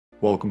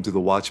Welcome to the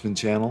Watchman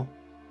channel.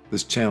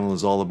 This channel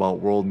is all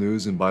about world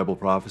news and Bible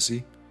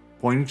prophecy,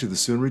 pointing to the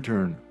soon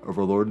return of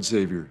our Lord and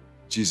Savior,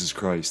 Jesus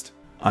Christ.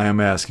 I am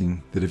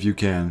asking that if you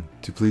can,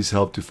 to please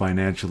help to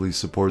financially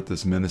support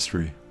this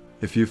ministry.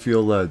 If you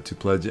feel led to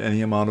pledge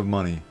any amount of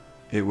money,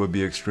 it would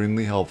be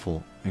extremely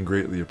helpful and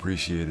greatly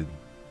appreciated.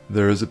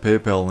 There is a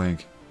PayPal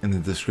link in the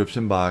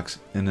description box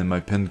and in my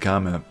pinned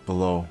comment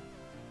below.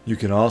 You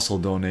can also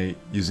donate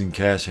using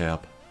Cash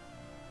App.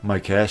 My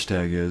cash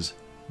tag is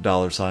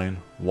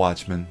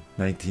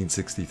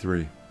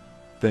 $Watchman1963.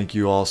 Thank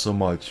you all so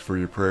much for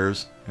your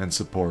prayers and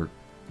support.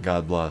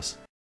 God bless.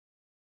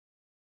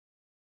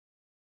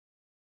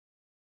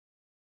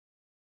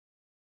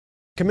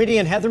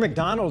 Comedian Heather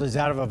McDonald is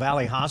out of a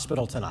Valley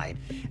hospital tonight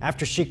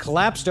after she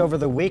collapsed over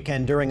the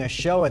weekend during a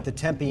show at the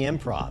Tempe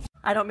Improv.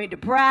 I don't mean to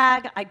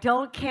brag, I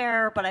don't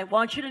care, but I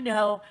want you to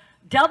know,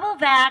 double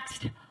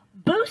vaxxed,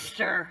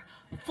 booster,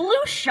 flu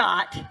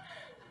shot,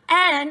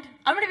 and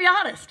I'm gonna be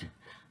honest,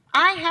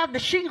 I have the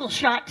shingle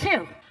shot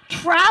too.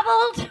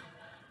 Traveled,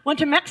 went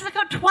to Mexico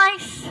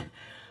twice,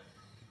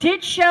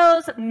 did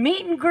shows,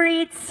 meet and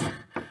greets,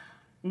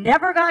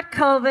 never got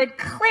COVID.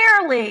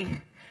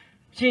 Clearly,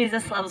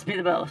 Jesus loves me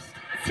the most.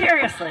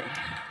 Seriously.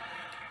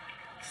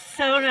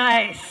 So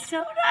nice,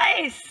 so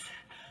nice.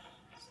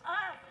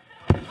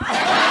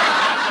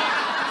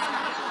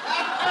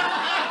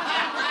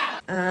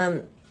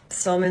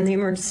 So I'm in the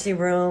emergency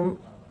room.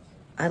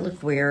 I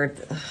look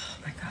weird. Oh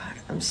my God,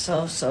 I'm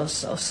so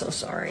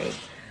sorry.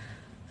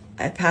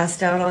 I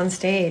passed out on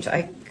stage.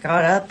 I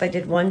got up, I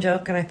did one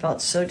joke, and I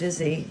felt so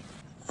dizzy.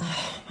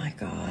 Oh my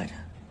God.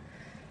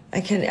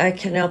 I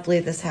cannot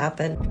believe this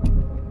happened.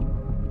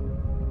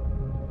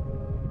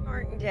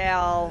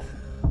 Martindale,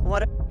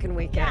 what a fucking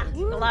weekend.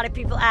 Yeah. A lot of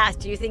people ask,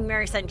 do you think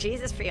Mary sent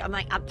Jesus for you? I'm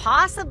like,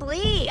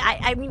 possibly.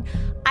 I mean,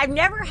 I've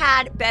never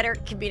had better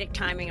comedic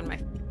timing in my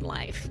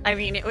life. I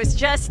mean, it was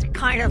just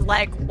kind of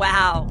like,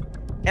 wow.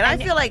 And I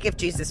feel like if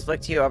Jesus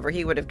flicked you over,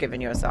 he would have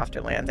given you a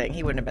softer landing.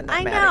 He wouldn't have been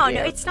that mad at you.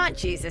 No, it's not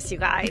Jesus, you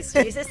guys.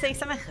 Jesus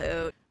thinks I'm a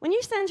hoot. When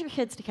you send your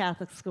kids to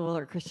Catholic school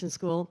or Christian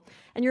school,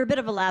 and you're a bit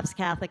of a lapsed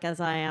Catholic, as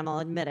I am, I'll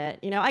admit it.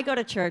 You know, I go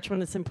to church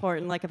when it's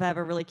important, like if I have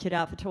a really cute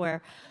outfit to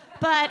wear.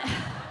 But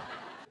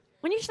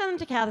when you send them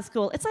to Catholic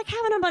school, it's like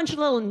having a bunch of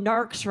little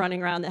narcs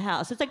running around the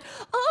house. It's like,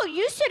 oh,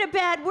 you said a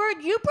bad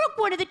word. You broke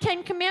one of the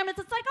 10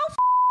 Commandments. It's like,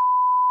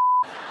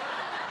 oh,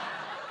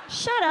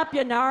 shut up,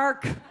 you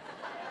narc.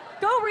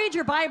 Go read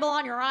your Bible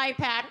on your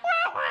iPad.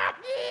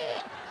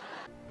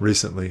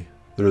 Recently,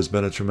 there has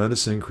been a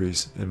tremendous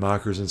increase in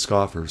mockers and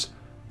scoffers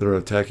that are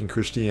attacking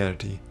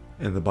Christianity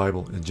and the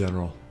Bible in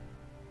general.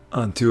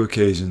 On 2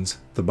 occasions,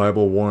 the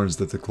Bible warns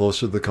that the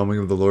closer the coming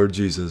of the Lord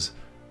Jesus,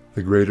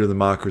 the greater the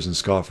mockers and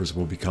scoffers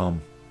will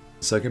become.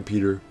 2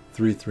 Peter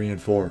 3:3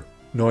 and 4.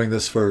 Knowing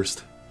this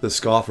first, the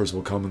scoffers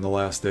will come in the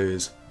last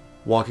days,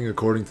 walking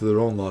according to their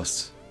own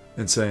lusts,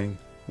 and saying,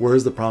 where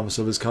is the promise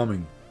of his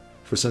coming?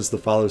 For since the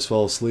fathers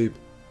fell asleep,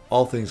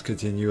 all things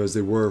continue as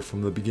they were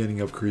from the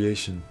beginning of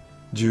creation.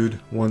 Jude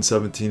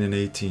 1:17 and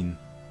 18.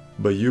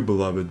 But you,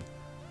 beloved,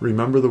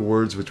 remember the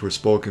words which were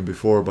spoken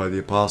before by the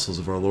apostles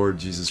of our Lord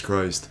Jesus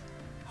Christ,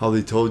 how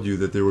they told you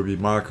that there would be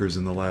mockers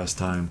in the last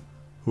time,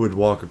 who would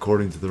walk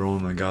according to their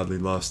own ungodly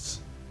lusts.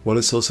 What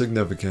is so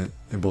significant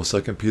in both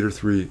 2 Peter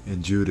 3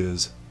 and Jude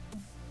is,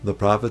 the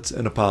prophets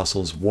and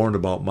apostles warned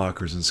about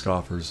mockers and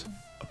scoffers.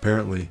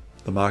 Apparently,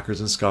 the mockers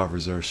and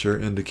scoffers are a sure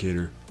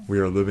indicator we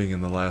are living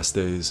in the last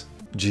days.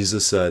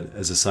 Jesus said,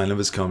 as a sign of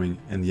his coming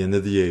and the end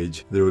of the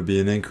age, there would be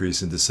an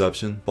increase in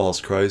deception,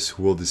 false Christs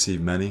who will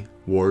deceive many,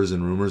 wars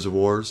and rumors of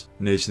wars,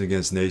 nation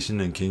against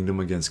nation and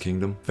kingdom against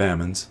kingdom,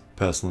 famines,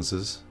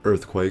 pestilences,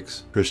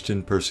 earthquakes,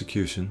 Christian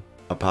persecution,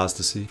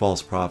 apostasy,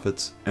 false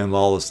prophets, and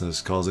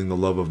lawlessness, causing the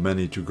love of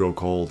many to grow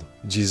cold.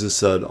 Jesus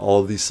said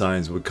all of these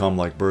signs would come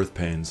like birth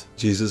pains.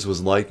 Jesus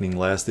was likening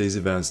last days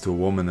events to a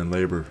woman in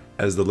labor.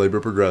 As the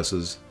labor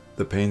progresses,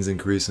 the pains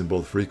increase in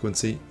both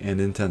frequency and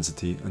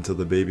intensity until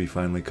the baby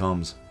finally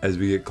comes. As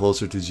we get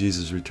closer to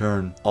Jesus'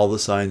 return, all the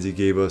signs he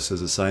gave us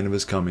as a sign of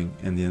his coming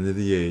and the end of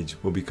the age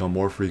will become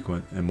more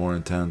frequent and more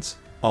intense.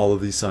 All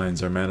of these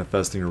signs are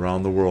manifesting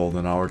around the world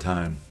in our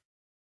time.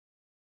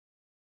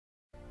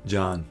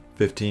 John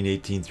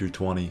 15:18 through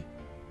 20.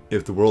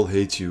 If the world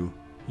hates you,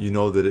 you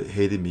know that it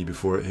hated me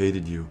before it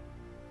hated you.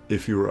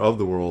 If you were of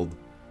the world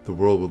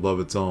would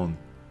love its own.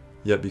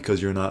 Yet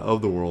because you're not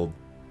of the world,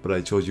 but I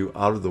chose you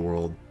out of the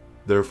world,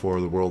 therefore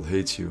the world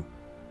hates you.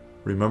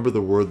 Remember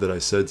the word that I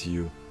said to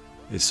you,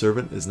 a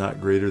servant is not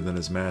greater than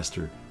his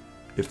master.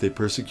 If they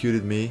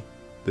persecuted me,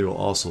 they will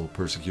also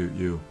persecute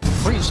you.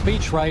 Free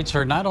speech rights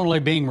are not only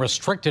being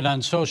restricted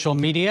on social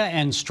media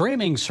and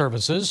streaming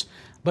services,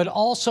 but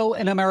also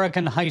in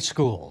American high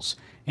schools.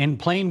 In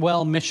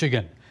Plainwell,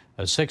 Michigan,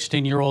 a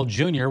 16-year-old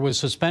junior was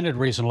suspended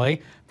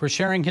recently for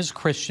sharing his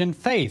Christian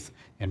faith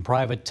in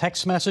private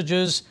text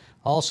messages,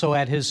 also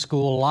at his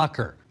school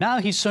locker. Now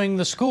he's suing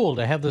the school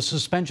to have the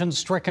suspension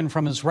stricken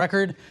from his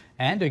record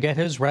and to get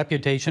his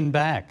reputation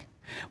back.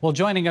 Well,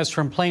 joining us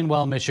from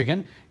Plainwell,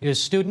 Michigan,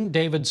 is student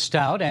David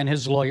Stout and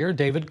his lawyer,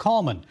 David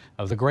Coleman,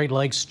 of the Great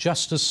Lakes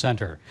Justice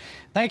Center.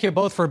 Thank you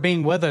both for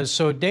being with us.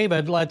 So,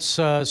 David, let's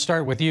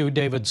start with you,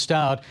 David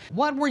Stout.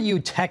 What were you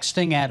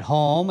texting at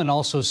home and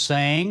also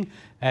saying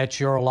at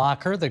your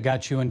locker that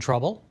got you in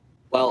trouble?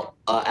 Well,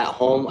 at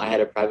home, I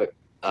had a private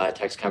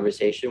text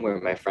conversation where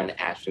my friend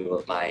asked me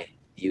what my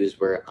views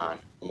were on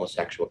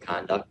homosexual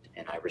conduct,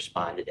 and I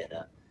responded in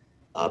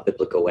a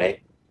biblical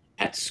way.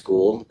 At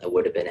school, it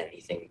would have been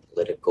anything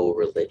political,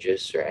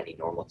 religious, or any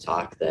normal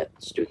talk that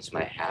students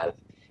might have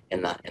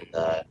in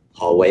the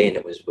hallway, and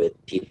it was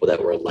with people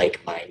that were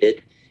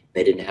like-minded.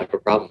 They didn't have a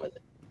problem with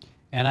it.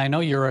 And I know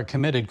you're a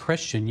committed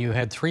Christian. You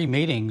had 3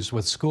 meetings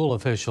with school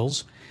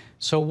officials.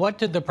 So what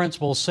did the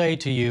principal say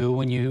to you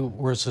when you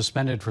were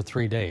suspended for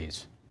 3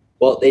 days?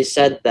 Well, they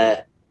said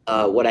that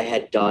what I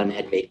had done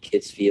had made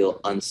kids feel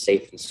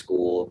unsafe in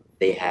school.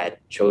 They had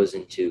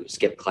chosen to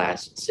skip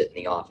class and sit in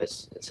the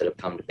office instead of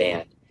come to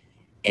band.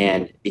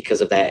 And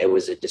because of that, it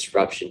was a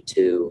disruption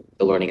to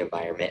the learning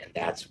environment, and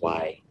that's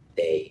why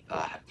they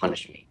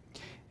punished me.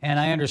 And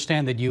I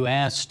understand that you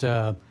asked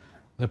the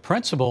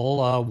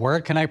principal, where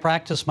can I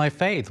practice my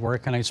faith? Where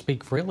can I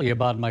speak freely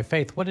about my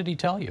faith? What did he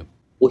tell you?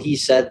 Well, he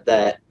said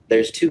that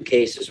there's 2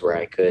 cases where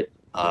I could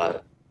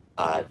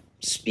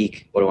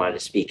speak what I wanted to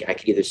speak. I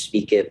could either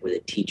speak it with a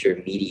teacher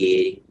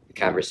mediating the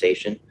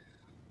conversation,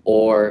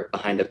 or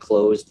behind a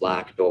closed,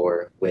 locked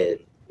door with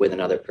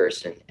another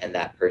person, and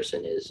that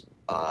person is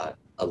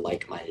a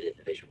like-minded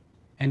individual.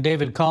 And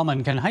David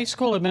Coleman, can high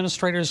school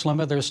administrators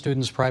limit their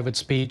students' private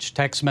speech,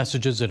 text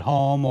messages at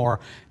home or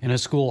in a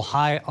school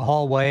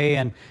hallway?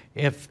 And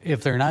if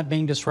they're not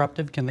being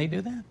disruptive, can they do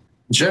that?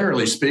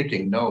 Generally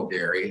speaking, no,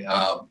 Gary.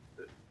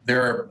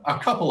 There are a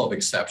couple of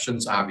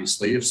exceptions,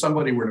 obviously. If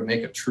somebody were to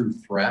make a true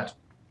threat,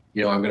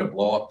 I'm going to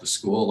blow up the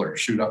school or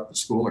shoot up the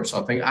school or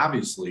something,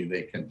 obviously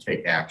they can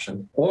take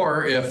action.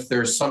 Or if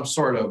there's some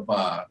sort of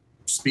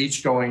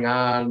speech going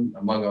on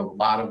among a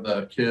lot of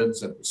the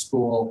kids at the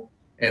school,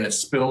 and it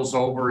spills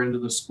over into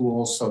the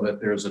school so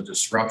that there's a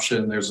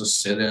disruption, there's a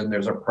sit-in,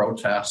 there's a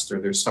protest, or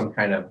there's some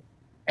kind of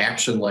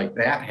action like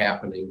that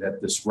happening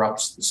that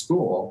disrupts the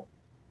school,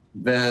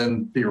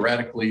 then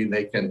theoretically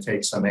they can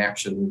take some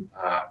action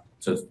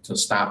to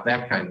stop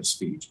that kind of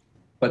speech.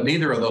 But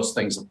neither of those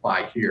things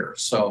apply here.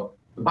 So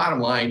the bottom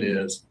line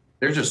is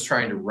they're just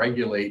trying to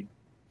regulate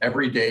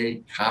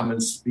everyday common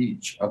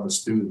speech of the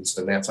students,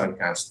 and that's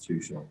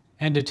unconstitutional.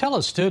 And to tell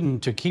a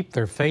student to keep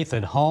their faith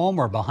at home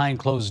or behind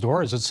closed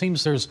doors, it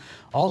seems there's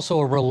also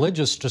a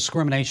religious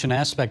discrimination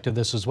aspect to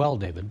this as well,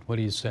 David. What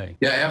do you say?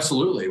 Yeah,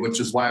 absolutely,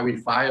 which is why we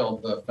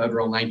filed the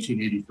federal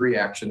 1983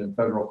 action in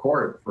federal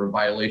court for a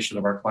violation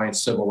of our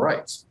client's civil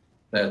rights,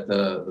 that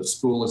the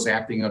school is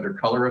acting under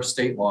color of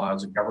state law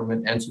as a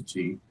government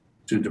entity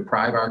to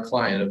deprive our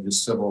client of his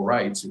civil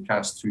rights and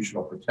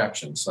constitutional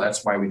protection. So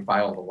that's why we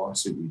filed the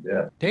lawsuit we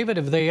did. David,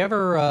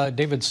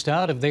 David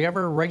Stout, have they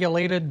ever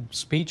regulated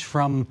speech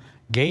from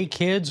gay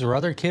kids or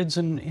other kids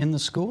in the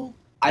school?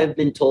 I've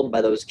been told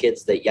by those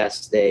kids that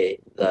yes, the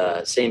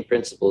same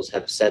principals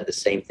have said the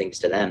same things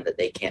to them, that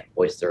they can't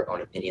voice their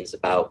own opinions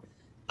about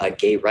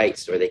gay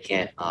rights, or they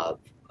can't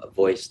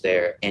voice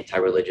their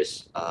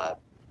anti-religious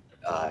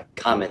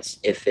comments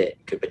if it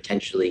could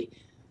potentially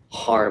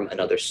harm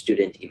another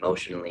student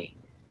emotionally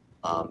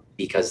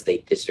because they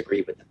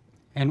disagree with them.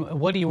 And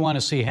what do you want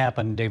to see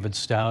happen, David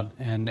Stout?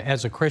 And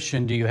as a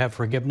Christian, do you have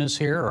forgiveness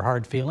here, or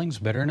hard feelings,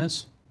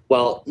 bitterness?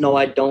 Well, no,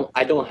 I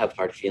don't have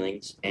hard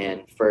feelings.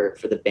 And for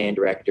the band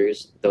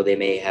directors, though they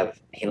may have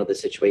handled the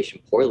situation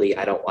poorly,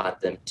 I don't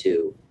want them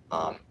to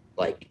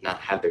not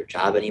have their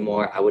job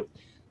anymore. I would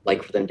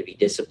like for them to be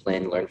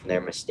disciplined, learn from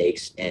their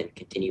mistakes, and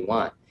continue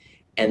on.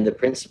 And the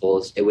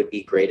principals, it would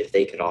be great if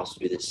they could also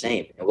do the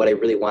same. And what I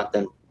really want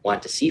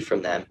to see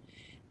from them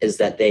is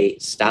that they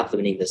stop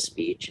limiting the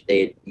speech,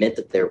 they admit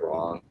that they're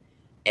wrong,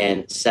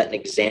 and set an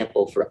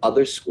example for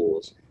other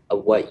schools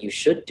of what you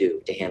should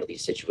do to handle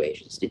these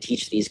situations, to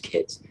teach these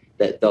kids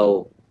that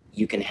though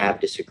you can have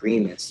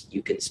disagreements,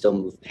 you can still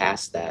move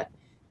past that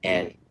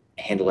and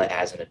handle it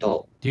as an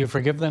adult. Do you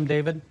forgive them,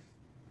 David?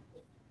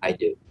 I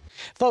do.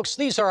 Folks,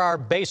 these are our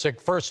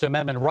basic First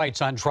Amendment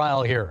rights on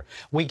trial here.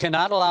 We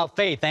cannot allow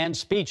faith and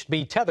speech to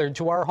be tethered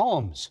to our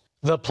homes.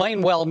 The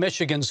Plainwell,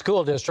 Michigan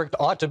School District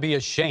ought to be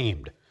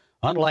ashamed.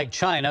 Unlike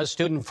China,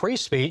 student free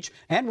speech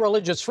and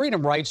religious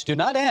freedom rights do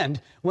not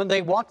end when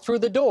they walk through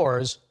the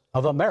doors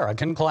of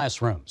American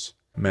classrooms.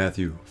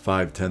 Matthew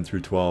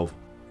 5:10-12.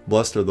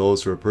 Blessed are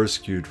those who are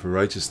persecuted for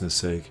righteousness'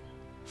 sake,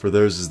 for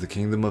theirs is the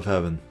kingdom of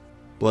heaven.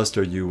 Blessed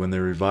are you when they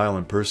revile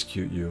and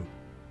persecute you,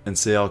 and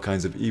say all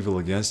kinds of evil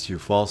against you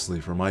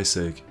falsely for my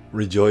sake.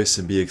 Rejoice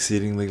and be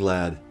exceedingly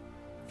glad,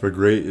 for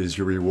great is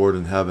your reward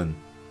in heaven.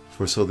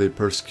 For so they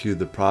persecuted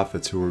the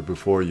prophets who were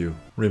before you.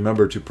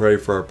 Remember to pray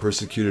for our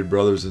persecuted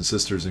brothers and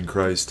sisters in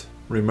Christ.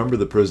 Remember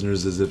the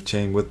prisoners as if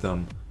chained with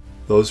them,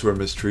 those who are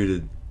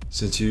mistreated,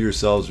 since you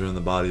yourselves are in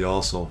the body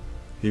also.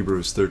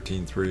 Hebrews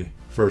 13:3.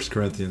 1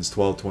 Corinthians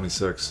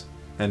 12:26.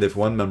 And if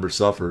one member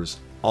suffers,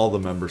 all the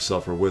members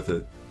suffer with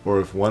it. Or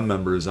if one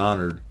member is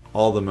honored,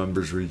 All the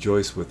members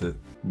rejoice with it.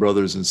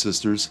 Brothers and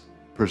sisters,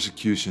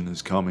 persecution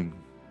is coming.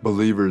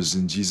 Believers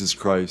in Jesus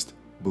Christ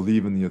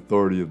believe in the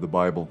authority of the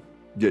Bible.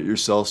 Get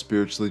yourself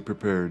spiritually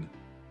prepared,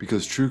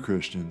 because true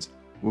Christians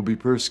will be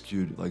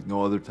persecuted like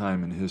no other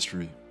time in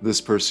history.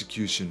 This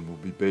persecution will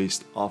be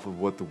based off of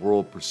what the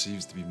world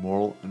perceives to be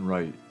moral and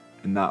right,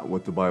 and not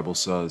what the Bible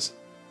says.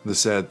 The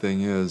sad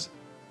thing is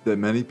that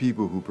many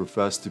people who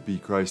profess to be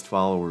Christ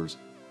followers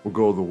will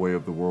go the way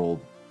of the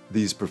world.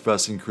 These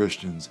professing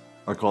Christians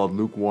are called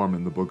lukewarm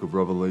in the book of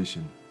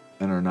Revelation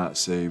and are not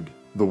saved.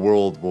 The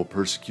world will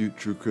persecute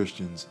true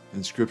Christians,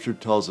 and Scripture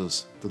tells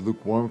us the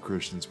lukewarm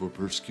Christians will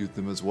persecute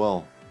them as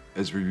well,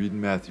 as we read in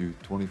Matthew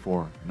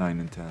 24:9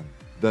 and 10.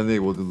 Then they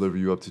will deliver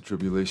you up to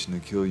tribulation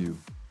and kill you,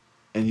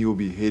 and you will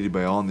be hated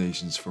by all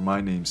nations for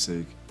my name's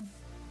sake.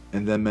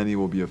 And then many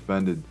will be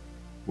offended,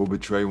 will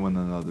betray one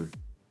another,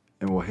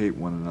 and will hate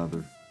one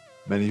another.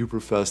 Many who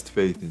professed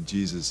faith in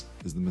Jesus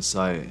as the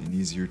Messiah in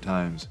easier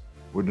times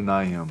will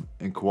deny him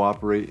and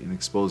cooperate in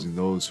exposing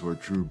those who are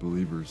true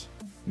believers.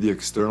 The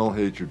external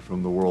hatred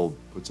from the world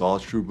puts all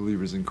true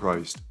believers in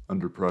Christ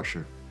under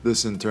pressure.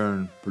 This in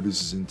turn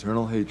produces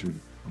internal hatred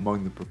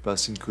among the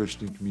professing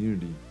Christian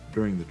community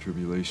during the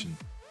tribulation.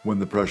 When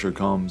the pressure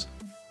comes,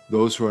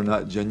 those who are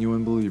not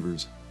genuine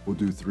believers will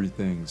do three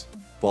things: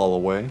 fall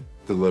away,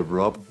 deliver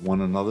up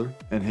one another,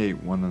 and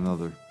hate one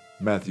another.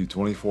 Matthew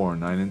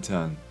 24:9 and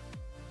 10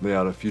 lay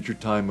out a future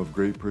time of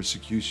great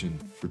persecution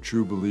for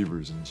true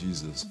believers in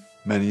Jesus.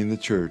 Many in the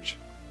church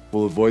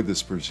will avoid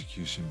this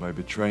persecution by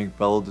betraying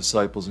fellow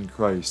disciples in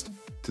Christ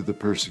to the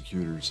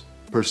persecutors.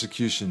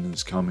 Persecution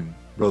is coming.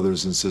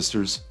 Brothers and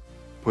sisters,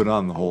 put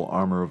on the whole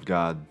armor of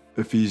God.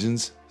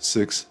 Ephesians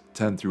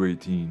 6:10 through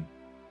 18.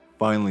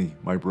 Finally,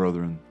 my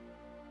brethren,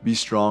 be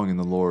strong in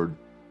the Lord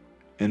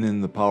and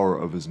in the power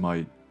of his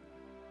might.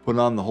 Put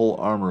on the whole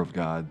armor of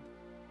God,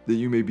 that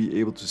you may be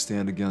able to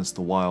stand against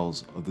the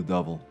wiles of the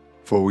devil.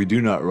 For we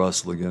do not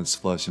wrestle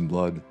against flesh and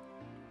blood,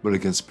 but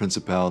against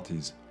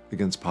principalities,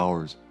 against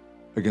powers,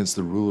 against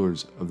the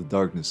rulers of the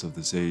darkness of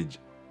this age,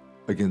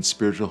 against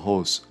spiritual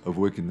hosts of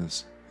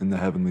wickedness in the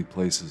heavenly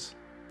places.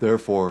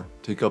 Therefore,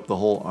 take up the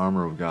whole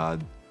armor of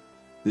God,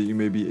 that you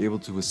may be able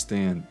to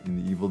withstand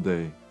in the evil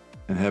day,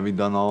 and having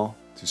done all,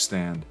 to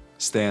stand.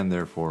 Stand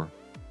therefore,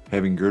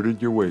 having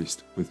girded your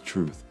waist with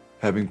truth,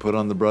 having put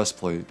on the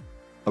breastplate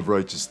of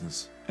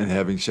righteousness, and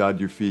having shod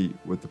your feet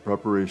with the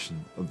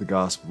preparation of the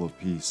gospel of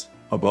peace.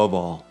 Above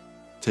all,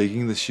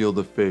 taking the shield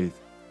of faith,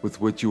 with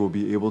which you will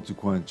be able to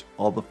quench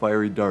all the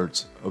fiery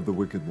darts of the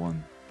wicked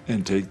one,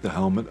 and take the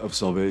helmet of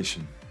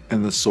salvation,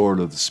 and the sword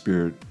of the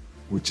Spirit,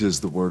 which is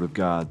the word of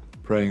God,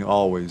 praying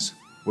always,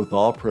 with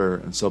all prayer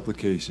and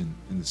supplication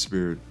in the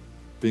Spirit,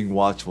 being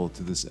watchful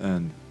to this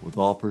end with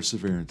all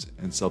perseverance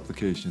and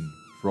supplication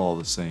for all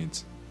the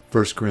saints.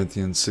 1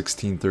 Corinthians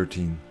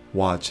 16:13.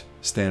 Watch,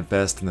 stand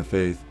fast in the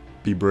faith,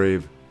 be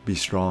brave, be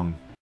strong.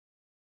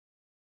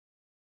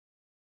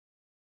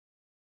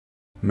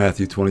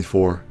 Matthew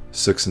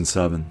 24:6 and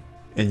 7.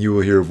 And you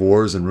will hear of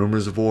wars and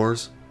rumors of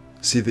wars.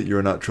 See that you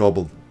are not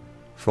troubled,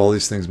 for all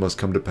these things must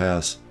come to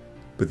pass,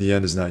 but the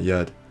end is not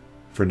yet.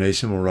 For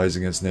nation will rise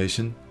against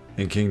nation,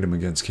 and kingdom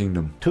against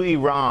kingdom. To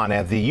Iran,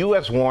 as the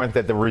U.S. warns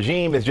that the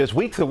regime is just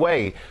weeks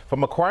away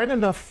from acquiring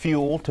enough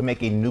fuel to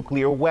make a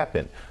nuclear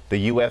weapon. The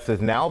U.S.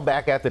 is now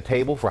back at the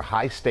table for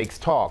high-stakes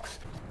talks.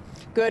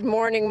 Good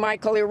morning,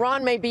 Michael.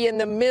 Iran may be in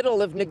the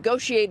middle of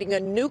negotiating a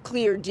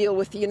nuclear deal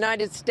with the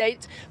United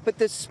States, but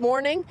this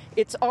morning,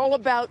 it's all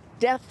about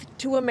death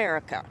to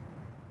America.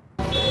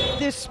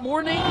 This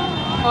morning,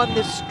 on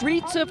the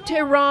streets of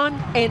Tehran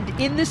and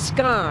in the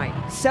sky,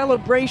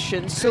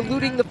 celebrations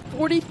saluting the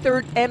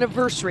 43rd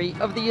anniversary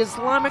of the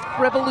Islamic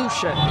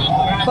Revolution.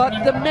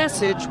 But the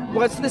message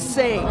was the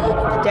same: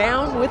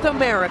 down with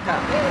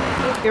America.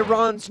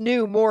 Iran's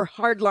new, more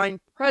hardline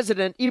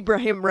President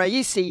Ibrahim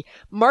Raisi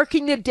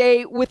marking the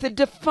day with a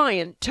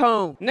defiant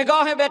tone,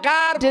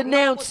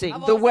 denouncing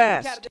the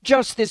West.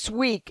 Just this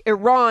week,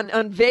 Iran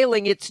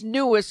unveiling its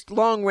newest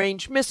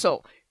long-range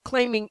missile,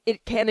 claiming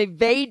it can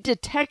evade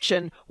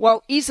detection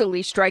while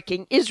easily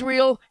striking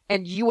Israel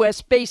and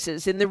U.S.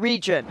 bases in the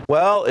region.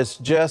 Well, it's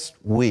just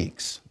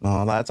weeks.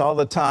 Well, that's all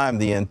the time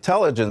the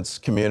intelligence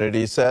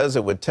community says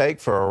it would take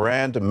for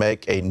Iran to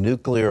make a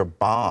nuclear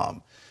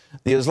bomb.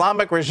 The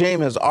Islamic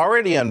regime has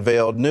already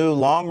unveiled new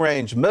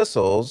long-range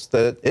missiles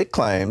that it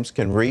claims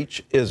can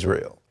reach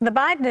Israel. The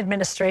Biden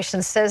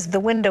administration says the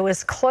window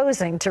is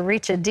closing to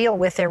reach a deal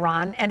with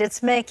Iran, and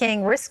it's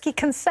making risky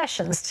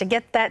concessions to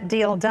get that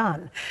deal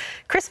done.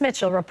 Chris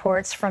Mitchell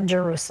reports from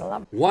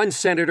Jerusalem. One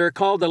senator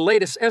called the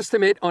latest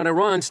estimate on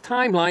Iran's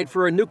timeline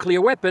for a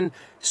nuclear weapon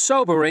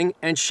sobering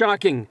and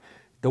shocking.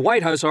 The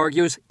White House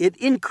argues it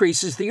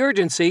increases the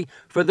urgency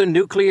for the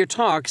nuclear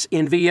talks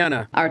in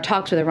Vienna. Our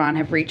talks with Iran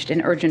have reached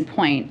an urgent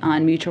point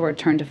on mutual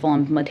return to full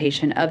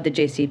implementation of the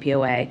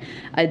JCPOA.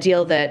 A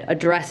deal that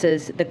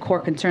addresses the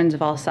core concerns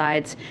of all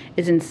sides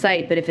is in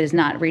sight, but if it is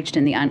not reached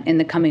in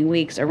the coming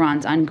weeks,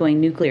 Iran's ongoing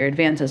nuclear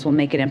advances will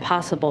make it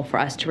impossible for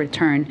us to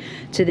return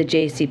to the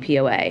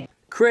JCPOA.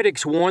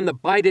 Critics warn the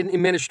Biden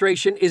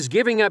administration is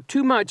giving up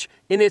too much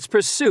in its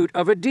pursuit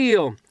of a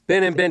deal.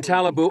 Benem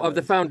Bentalebou of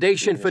the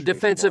Foundation for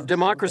Defense of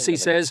Democracy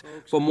says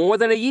for more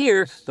than a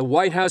year, the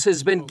White House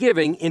has been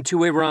giving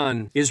into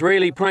Iran.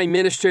 Israeli Prime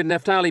Minister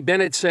Naftali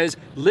Bennett says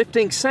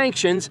lifting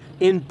sanctions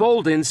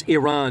emboldens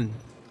Iran.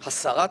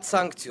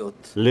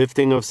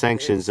 Lifting of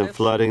sanctions and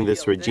flooding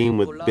this regime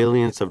with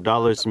billions of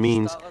dollars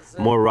means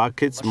more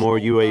rockets, more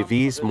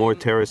UAVs, more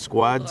terrorist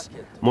squads,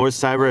 more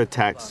cyber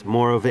attacks,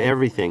 more of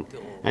everything.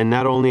 And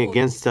not only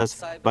against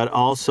us, but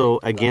also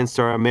against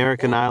our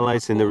American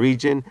allies in the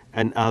region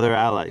and other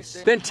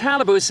allies.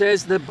 Bentalebou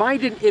says the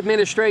Biden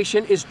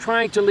administration is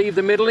trying to leave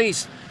the Middle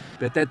East,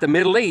 but that the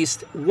Middle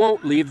East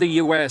won't leave the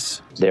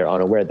U.S. They're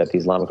unaware that the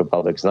Islamic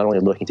Republic is not only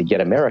looking to get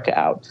America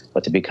out,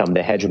 but to become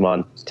the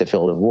hegemon to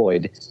fill the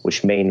void,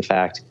 which may in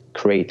fact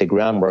create the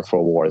groundwork for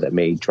a war that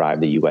may drive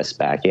the U.S.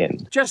 back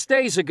in. Just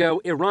days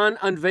ago, Iran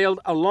unveiled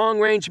a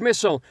long-range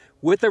missile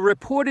with a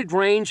reported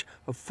range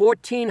of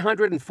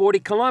 1,440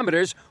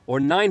 kilometers or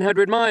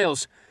 900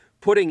 miles,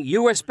 putting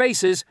U.S.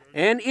 bases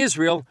and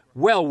Israel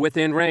well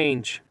within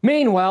range.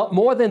 Meanwhile,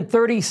 more than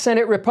 30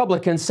 Senate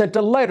Republicans sent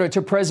a letter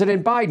to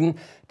President Biden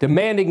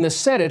demanding the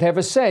Senate have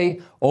a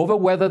say over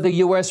whether the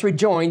U.S.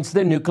 rejoins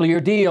the nuclear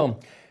deal.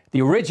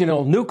 The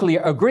original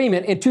nuclear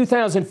agreement in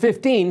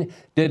 2015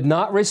 did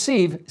not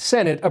receive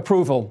Senate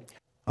approval.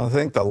 I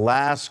think the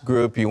last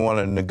group you want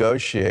to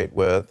negotiate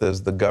with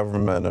is the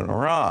government in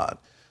Iran.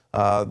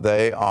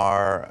 They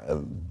are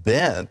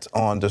bent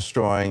on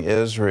destroying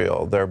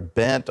Israel. They're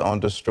bent on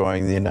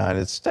destroying the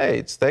United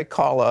States. They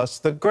call us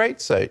the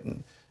great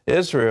Satan.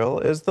 Israel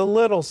is the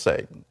little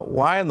Satan.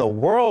 Why in the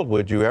world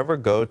would you ever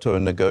go to a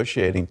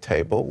negotiating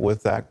table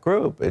with that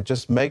group? It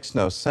just makes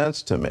no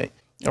sense to me.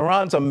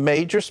 Iran's a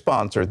major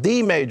sponsor,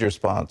 the major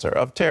sponsor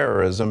of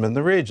terrorism in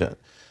the region.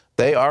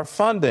 They are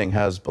funding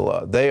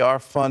Hezbollah. They are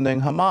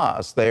funding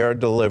Hamas. They are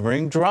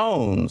delivering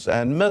drones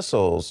and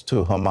missiles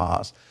to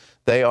Hamas.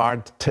 They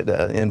are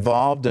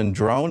involved in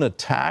drone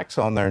attacks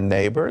on their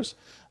neighbors.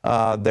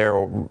 They're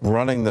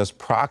running this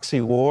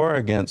proxy war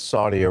against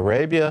Saudi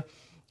Arabia.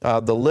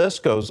 The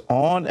list goes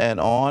on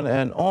and on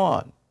and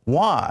on.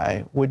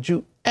 Why would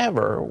you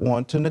ever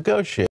want to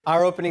negotiate?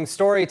 Our opening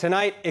story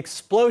tonight,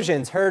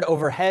 explosions heard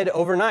overhead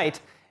overnight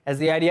as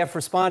the IDF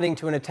responding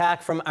to an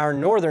attack from our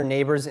northern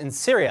neighbors in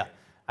Syria.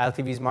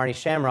 ILTV's Marnie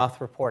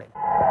Shamroth reporting.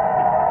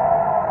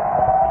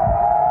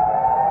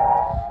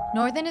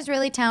 Northern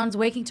Israeli towns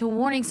waking to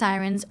warning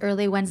sirens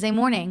early Wednesday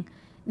morning.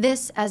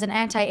 This as an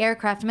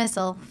anti-aircraft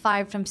missile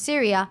fired from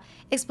Syria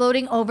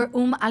exploding over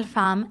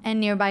al-Fam and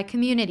nearby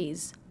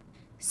communities.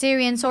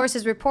 Syrian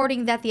sources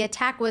reporting that the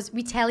attack was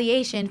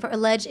retaliation for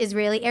alleged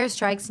Israeli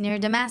airstrikes near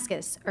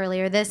Damascus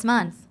earlier this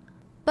month.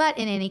 But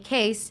in any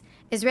case,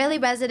 Israeli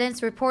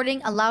residents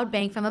reporting a loud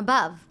bang from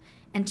above,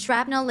 and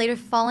shrapnel later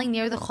falling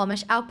near the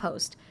Homesh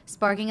outpost,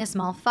 sparking a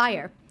small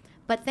fire.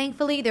 But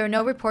thankfully, there are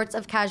no reports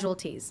of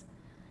casualties.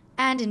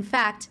 And in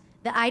fact,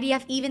 the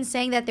IDF even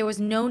saying that there was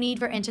no need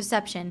for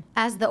interception,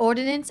 as the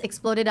ordnance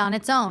exploded on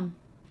its own.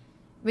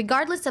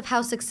 Regardless of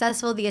how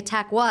successful the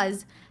attack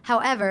was,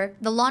 however,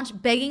 the launch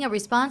begging a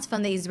response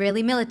from the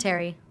Israeli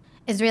military.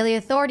 Israeli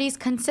authorities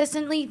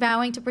consistently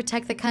vowing to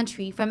protect the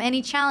country from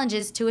any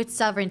challenges to its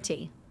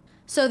sovereignty.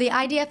 So the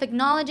IDF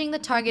acknowledging the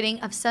targeting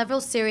of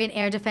several Syrian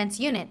air defense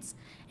units,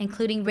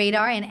 including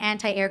radar and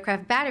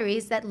anti-aircraft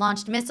batteries that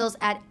launched missiles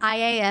at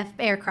IAF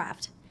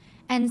aircraft.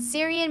 And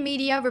Syrian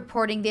media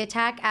reporting the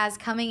attack as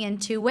coming in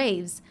two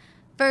waves.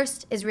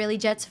 First, Israeli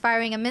jets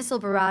firing a missile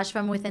barrage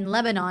from within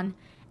Lebanon,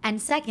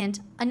 and second,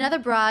 another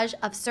barrage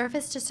of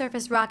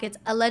surface-to-surface rockets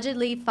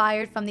allegedly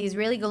fired from the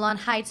Israeli Golan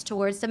Heights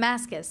towards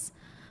Damascus.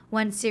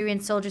 One Syrian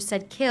soldier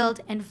said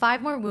killed and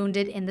 5 more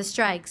wounded in the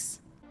strikes.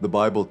 The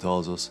Bible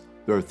tells us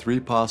there are 3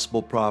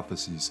 possible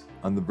prophecies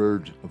on the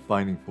verge of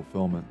finding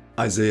fulfillment.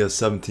 Isaiah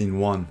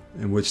 17:1,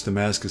 in which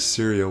Damascus,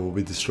 Syria will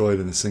be destroyed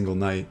in a single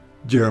night.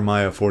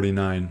 Jeremiah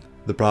 49,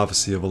 the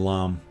prophecy of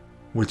Elam,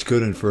 which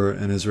could infer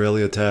an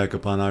Israeli attack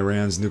upon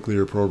Iran's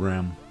nuclear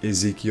program.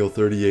 Ezekiel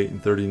 38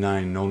 and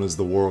 39, known as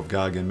the War of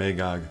Gog and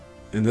Magog.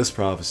 In this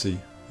prophecy,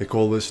 a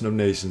coalition of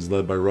nations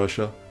led by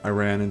Russia,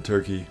 Iran, and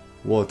Turkey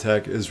will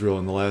attack Israel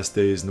in the last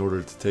days in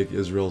order to take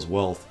Israel's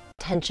wealth.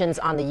 Tensions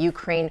on the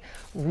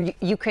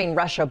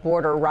Ukraine-Russia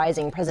border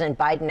rising. President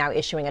Biden now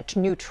issuing a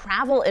new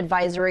travel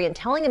advisory and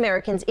telling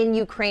Americans in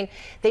Ukraine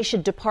they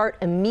should depart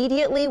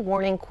immediately,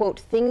 warning, quote,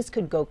 things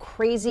could go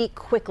crazy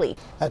quickly.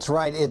 That's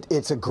right.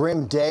 It's a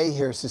grim day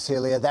here,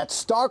 Cecilia. That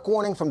stark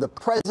warning from the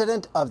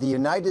President of the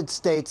United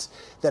States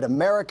that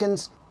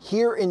Americans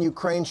here in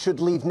Ukraine should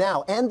leave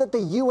now, and that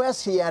the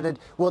U.S., he added,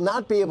 will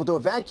not be able to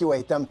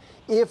evacuate them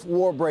if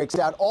war breaks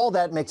out. All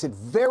that makes it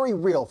very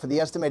real for the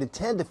estimated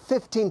 10 to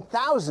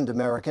 15,000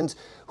 Americans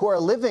who are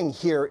living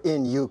here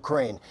in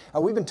Ukraine.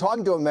 We've been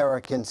talking to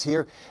Americans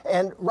here,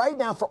 and right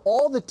now, for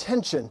all the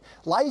tension,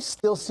 life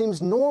still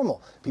seems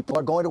normal. People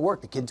are going to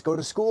work, the kids go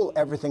to school,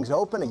 everything's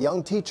open. A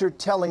young teacher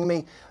telling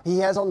me he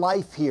has a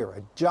life here,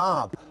 a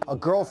job, a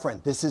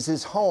girlfriend. This is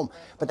his home.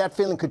 But that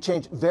feeling could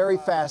change very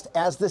fast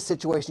as the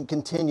situation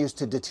continues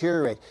to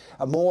deteriorate.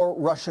 More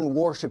Russian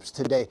warships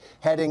today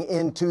heading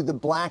into the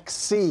Black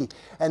Sea,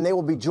 and they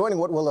will be joining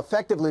what will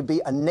effectively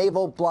be a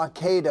naval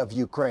blockade of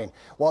Ukraine.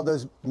 While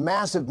those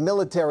massive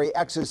military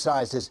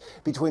exercises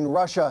between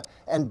Russia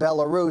and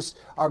Belarus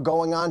are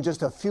going on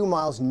just a few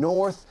miles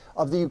north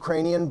of the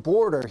Ukrainian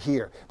border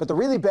here. But the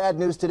really bad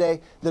news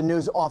today, the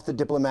news off the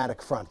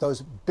diplomatic front.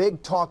 Those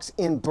big talks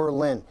in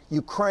Berlin,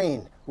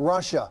 Ukraine,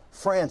 Russia,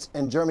 France,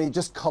 and Germany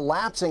just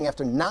collapsing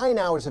after 9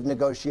 hours of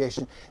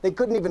negotiation. They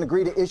couldn't even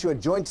agree to issue a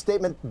joint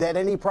statement that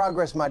any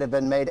progress might have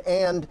been made,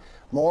 and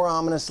more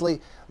ominously,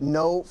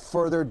 no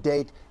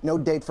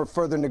date for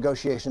further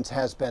negotiations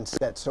has been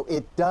set. So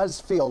it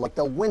does feel like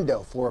the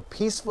window for a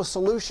peaceful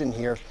solution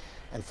here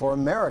and for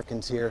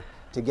Americans here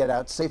to get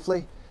out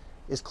safely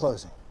is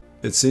closing.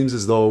 It seems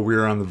as though we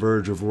are on the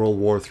verge of World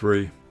War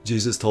III.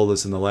 Jesus told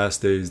us in the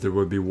last days there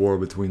would be war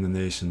between the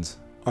nations.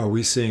 Are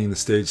we seeing the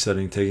stage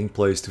setting taking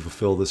place to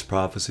fulfill this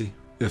prophecy?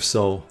 If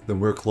so,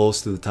 then we're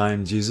close to the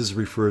time Jesus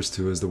refers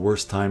to as the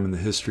worst time in the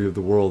history of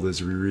the world,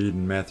 as we read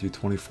in Matthew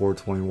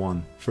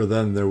 24:21. For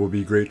then there will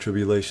be great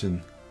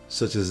tribulation,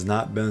 such as has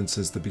not been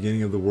since the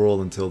beginning of the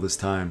world until this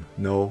time,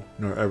 no,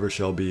 nor ever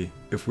shall be.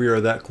 If we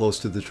are that close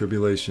to the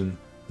tribulation,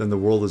 then the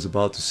world is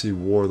about to see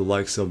war the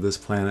likes of this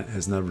planet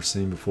has never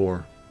seen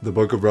before. The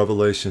book of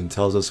Revelation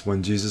tells us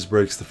when Jesus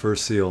breaks the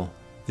first seal,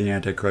 the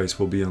Antichrist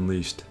will be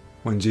unleashed.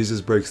 When Jesus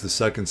breaks the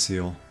second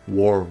seal,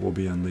 war will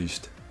be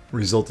unleashed.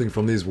 Resulting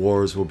from these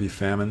wars will be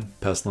famine,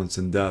 pestilence,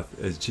 and death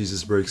as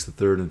Jesus breaks the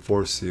third and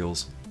fourth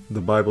seals.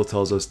 The Bible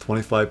tells us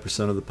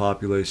 25% of the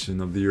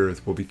population of the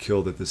earth will be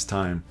killed at this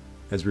time,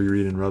 as we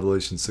read in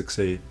Revelation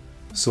 6:8.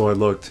 So I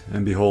looked,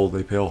 and behold,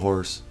 a pale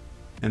horse,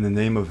 and the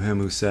name of him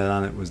who sat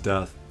on it was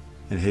Death,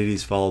 and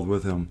Hades followed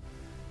with him.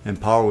 And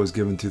power was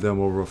given to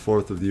them over a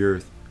fourth of the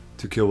earth,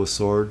 to kill with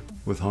sword,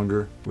 with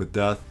hunger, with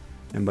death,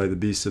 and by the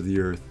beasts of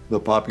the earth. The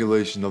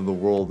population of the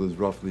world is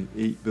roughly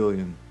 8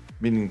 billion,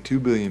 meaning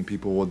 2 billion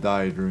people will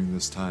die during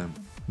this time.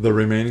 The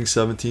remaining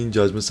 17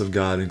 judgments of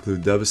God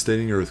include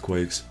devastating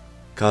earthquakes,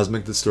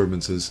 cosmic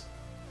disturbances,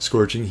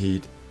 scorching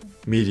heat,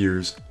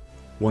 meteors,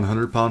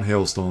 100-pound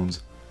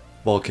hailstones,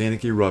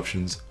 volcanic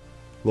eruptions,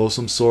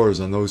 loathsome sores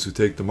on those who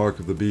take the mark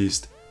of the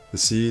beast, the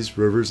seas,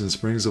 rivers, and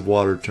springs of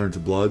water turn to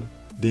blood,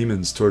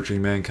 demons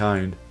torturing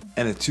mankind,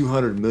 and a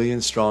 200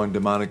 million strong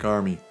demonic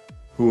army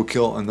who will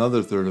kill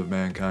another third of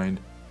mankind,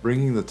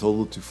 bringing the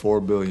total to 4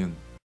 billion.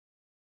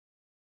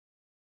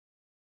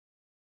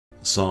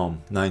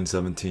 Psalm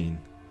 9:17.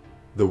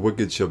 The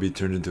wicked shall be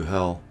turned into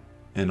hell,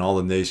 and all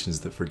the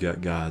nations that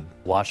forget God.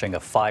 Watching a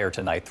fire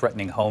tonight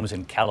threatening homes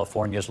in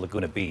California's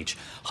Laguna Beach.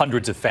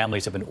 Hundreds of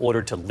families have been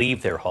ordered to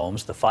leave their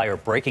homes. The fire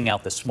breaking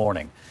out this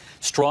morning.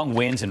 Strong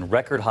winds and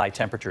record high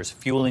temperatures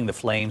fueling the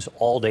flames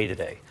all day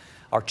today.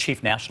 Our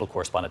chief national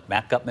correspondent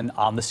Matt Gutman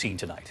on the scene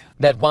tonight.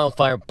 That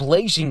wildfire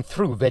blazing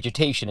through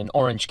vegetation in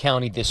Orange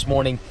County this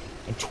morning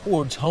and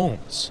towards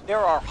homes. There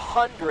are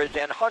hundreds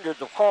and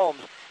hundreds of homes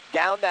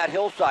down that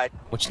hillside.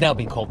 What's now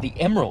being called the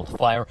Emerald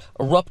Fire,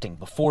 erupting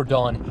before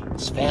dawn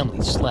as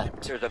families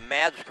slept. There's a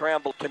mad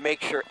scramble to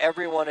make sure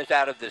everyone is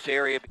out of this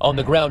area. On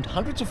the ground,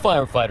 hundreds of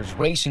firefighters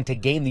racing to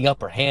gain the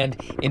upper hand.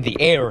 In the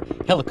air,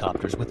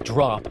 helicopters with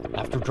drop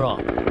after drop.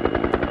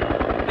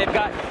 They've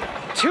got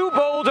 2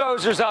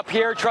 bulldozers up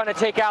here trying to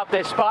take out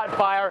this spot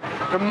fire.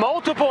 There are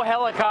multiple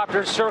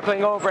helicopters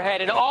circling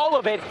overhead, and all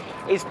of it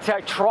is to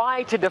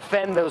try to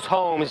defend those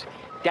homes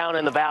down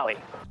in the valley.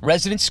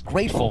 Residents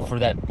grateful for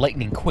that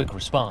lightning-quick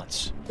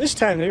response. This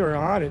time they were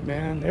on it,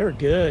 man. They were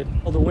good.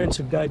 All the winds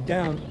have died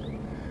down,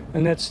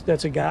 and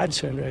that's a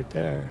godsend right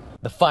there.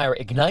 The fire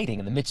igniting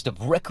in the midst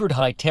of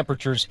record-high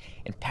temperatures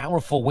and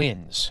powerful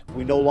winds.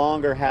 We no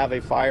longer have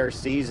a fire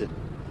season.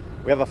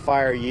 We have a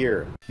fire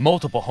year.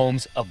 Multiple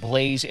homes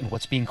ablaze in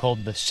what's being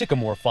called the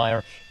Sycamore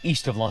Fire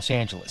east of Los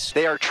Angeles.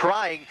 They are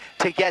trying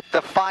to get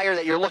the fire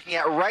that you're looking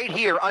at right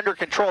here under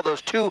control,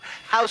 those 2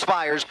 house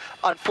fires.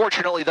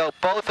 Unfortunately, though,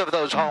 both of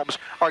those homes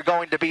are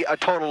going to be a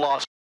total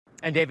loss.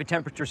 And David,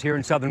 temperatures here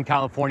in Southern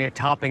California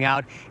topping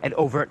out at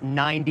over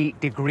 90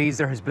 degrees.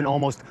 There has been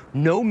almost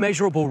no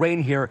measurable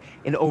rain here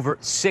in over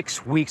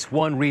 6 weeks.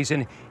 One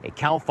reason, a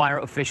Cal Fire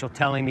official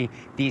telling me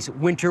these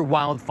winter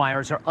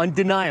wildfires are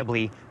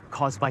undeniably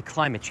caused by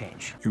climate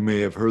change. You may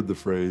have heard the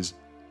phrase,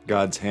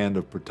 God's hand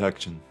of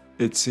protection.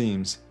 It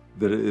seems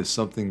that it is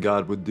something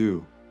God would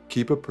do,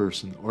 keep a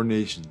person or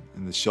nation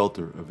in the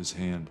shelter of his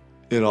hand.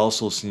 It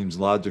also seems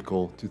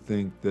logical to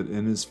think that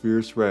in his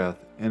fierce wrath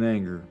and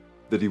anger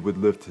that he would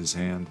lift his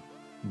hand.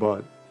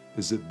 But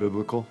is it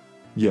biblical?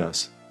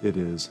 Yes, it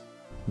is.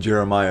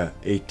 Jeremiah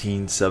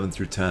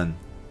 18:7-10.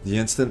 The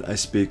instant I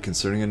speak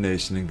concerning a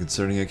nation and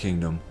concerning a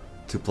kingdom,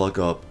 to pluck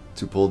up,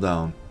 to pull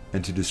down,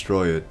 and to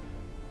destroy it.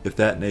 If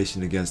that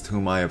nation against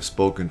whom I have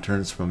spoken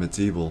turns from its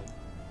evil,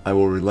 I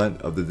will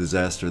relent of the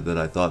disaster that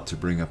I thought to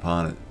bring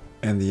upon it.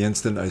 And the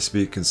instant I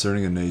speak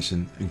concerning a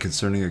nation and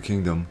concerning a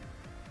kingdom,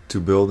 to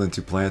build and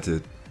to plant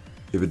it,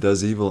 if it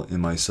does evil in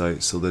my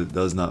sight so that it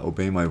does not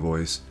obey my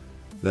voice,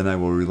 then I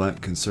will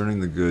relent concerning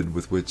the good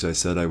with which I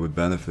said I would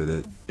benefit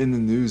it. In the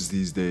news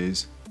these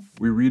days,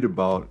 we read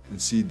about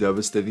and see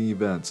devastating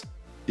events,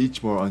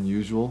 each more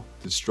unusual,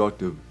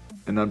 destructive,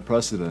 and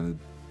unprecedented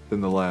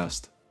than the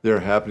last. They are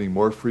happening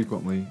more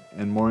frequently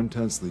and more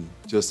intensely,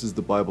 just as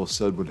the Bible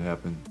said would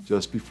happen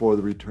just before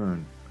the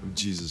return of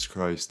Jesus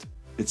Christ.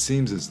 It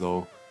seems as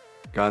though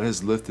God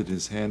has lifted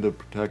his hand of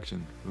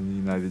protection from the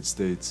United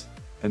States,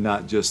 and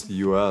not just the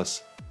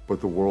U.S.,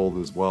 but the world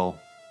as well.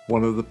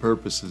 One of the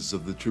purposes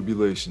of the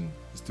tribulation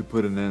is to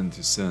put an end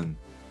to sin,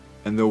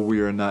 and though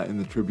we are not in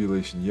the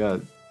tribulation yet,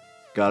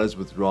 God is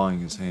withdrawing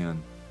his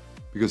hand,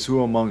 because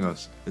who among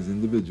us, as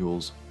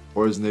individuals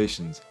or as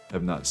nations,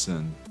 have not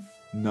sinned?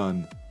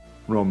 None.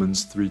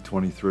 Romans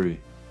 3:23.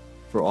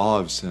 For all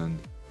have sinned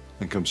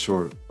and come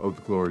short of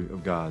the glory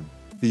of God.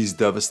 These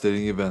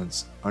devastating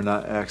events are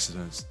not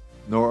accidents,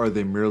 nor are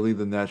they merely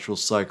the natural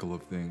cycle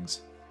of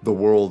things. The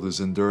world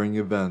is enduring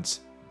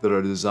events that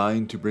are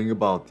designed to bring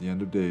about the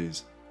end of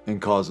days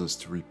and cause us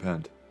to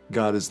repent.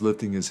 God is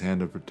lifting his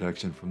hand of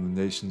protection from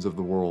the nations of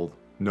the world.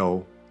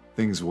 No,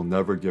 things will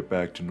never get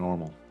back to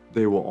normal.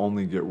 They will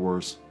only get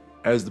worse.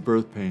 As the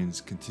birth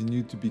pains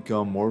continue to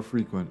become more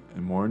frequent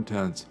and more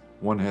intense,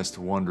 one has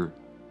to wonder,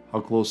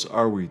 how close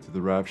are we to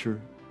the rapture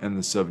and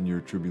the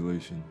 7-year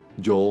tribulation?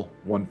 Joel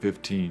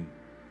 1:15.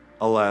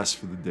 Alas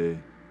for the day,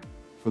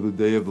 for the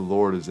day of the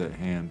Lord is at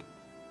hand.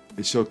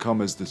 It shall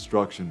come as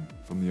destruction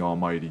from the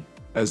Almighty.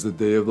 As the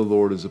day of the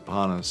Lord is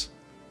upon us,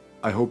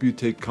 I hope you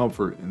take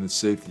comfort in the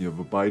safety of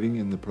abiding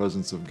in the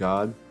presence of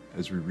God,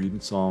 as we read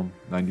in Psalm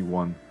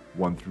 91,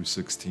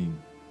 1-16.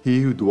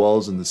 He who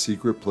dwells in the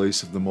secret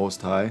place of the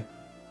Most High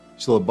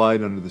shall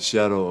abide under the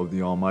shadow of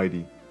the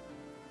Almighty.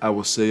 I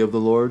will say of the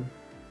Lord,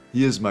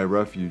 he is my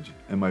refuge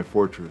and my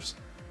fortress,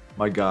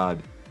 my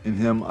God, in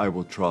him I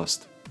will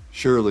trust.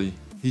 Surely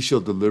he shall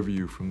deliver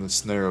you from the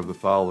snare of the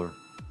fowler,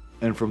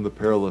 and from the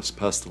perilous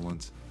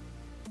pestilence.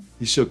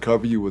 He shall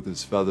cover you with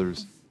his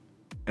feathers,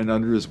 and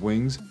under his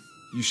wings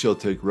you shall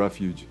take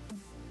refuge.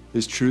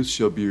 His truth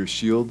shall be your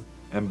shield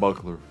and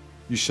buckler.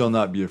 You shall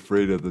not be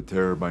afraid of the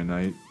terror by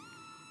night,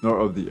 nor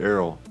of the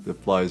arrow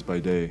that flies by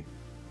day,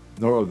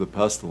 nor of the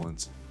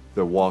pestilence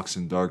that walks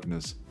in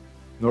darkness,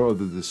 nor of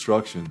the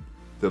destruction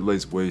that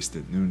lays waste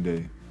at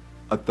noonday.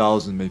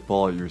 1,000 may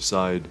fall at your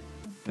side,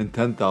 and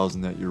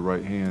 10,000 at your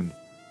right hand,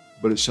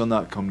 but it shall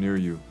not come near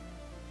you.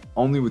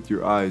 Only with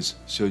your eyes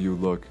shall you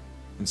look,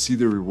 and see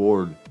the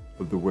reward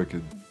of the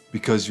wicked.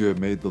 Because you have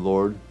made the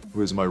Lord,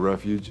 who is my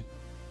refuge,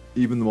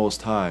 even the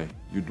Most High,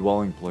 your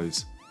dwelling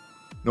place,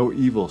 no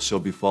evil shall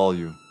befall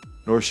you,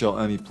 nor shall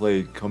any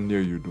plague come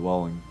near your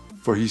dwelling.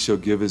 For he shall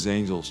give his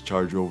angels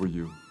charge over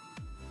you,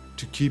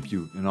 to keep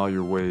you in all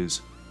your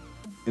ways.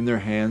 In their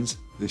hands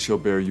they shall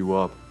bear you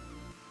up,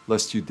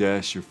 lest you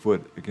dash your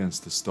foot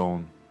against a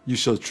stone. You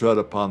shall tread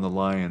upon the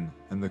lion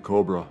and the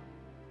cobra,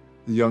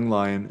 the young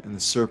lion and the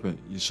serpent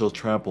you shall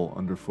trample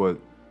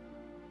underfoot.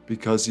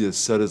 Because he has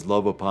set his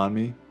love upon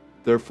me,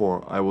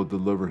 therefore I will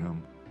deliver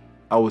him.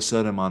 I will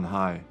set him on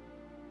high,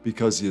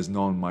 because he has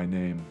known my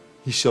name.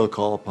 He shall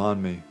call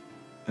upon me,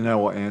 and I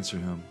will answer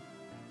him.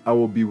 I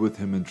will be with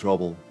him in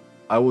trouble.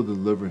 I will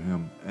deliver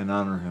him and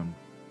honor him.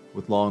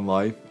 With long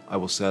life I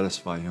will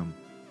satisfy him,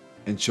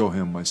 and show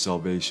him my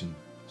salvation.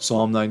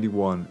 Psalm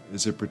 91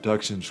 is a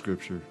protection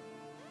scripture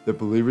that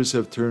believers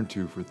have turned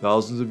to for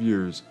thousands of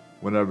years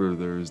whenever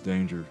there is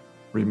danger.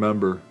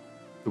 Remember,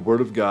 the Word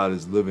of God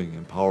is living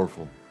and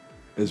powerful,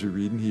 as we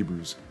read in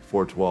Hebrews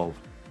 4:12.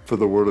 For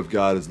the Word of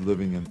God is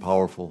living and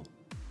powerful,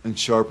 and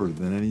sharper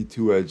than any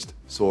two-edged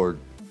sword,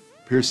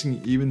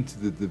 piercing even to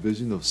the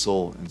division of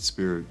soul and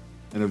spirit,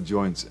 and of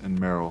joints and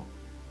marrow,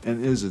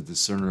 and is a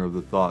discerner of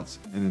the thoughts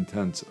and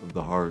intents of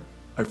the heart.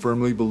 I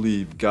firmly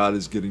believe God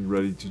is getting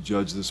ready to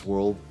judge this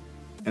world,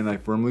 and I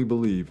firmly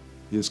believe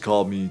he has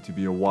called me to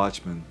be a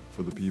watchman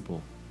for the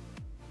people.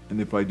 And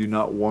if I do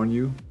not warn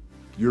you,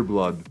 your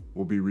blood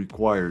will be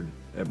required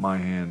at my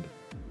hand.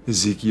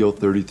 Ezekiel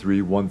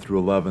 33,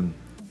 1-11.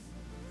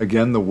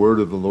 Again the word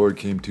of the Lord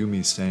came to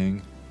me,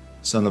 saying,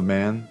 Son of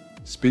man,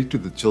 speak to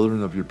the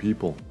children of your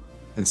people,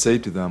 and say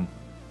to them,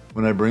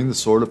 when I bring the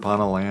sword upon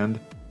a land,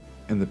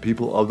 and the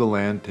people of the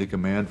land take a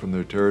man from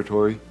their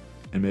territory,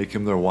 and make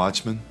him their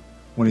watchman,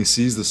 when he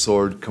sees the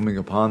sword coming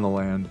upon the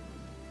land,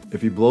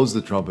 if he blows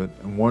the trumpet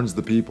and warns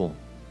the people,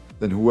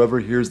 then whoever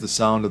hears the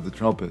sound of the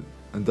trumpet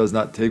and does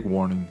not take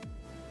warning,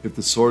 if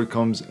the sword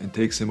comes and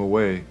takes him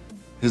away,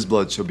 his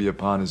blood shall be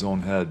upon his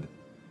own head.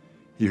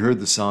 He heard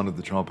the sound of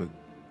the trumpet,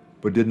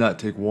 but did not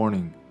take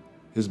warning,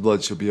 his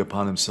blood shall be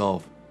upon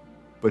himself.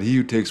 But he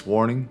who takes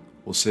warning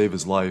will save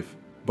his life.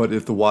 But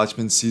if the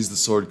watchman sees the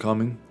sword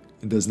coming,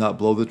 and does not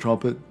blow the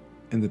trumpet,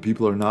 and the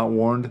people are not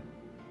warned,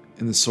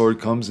 and the sword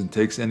comes and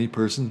takes any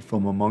person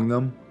from among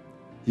them,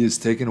 he is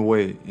taken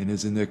away in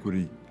his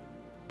iniquity,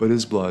 but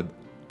his blood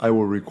I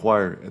will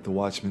require at the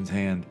watchman's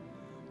hand.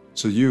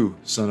 So you,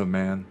 son of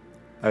man,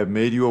 I have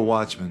made you a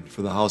watchman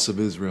for the house of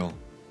Israel.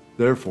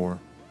 Therefore,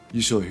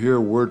 you shall hear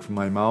a word from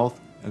my mouth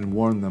and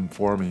warn them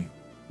for me.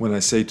 When I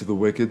say to the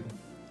wicked,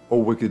 O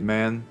wicked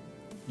man,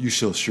 you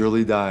shall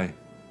surely die,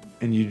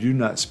 and you do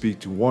not speak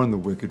to warn the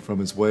wicked from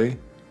his way,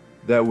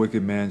 that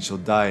wicked man shall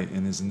die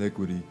in his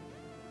iniquity.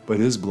 But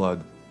his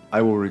blood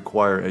I will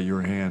require at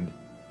your hand.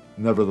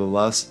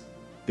 Nevertheless,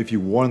 if you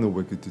warn the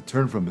wicked to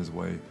turn from his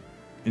way,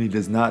 and he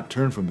does not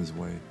turn from his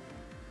way,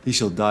 he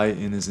shall die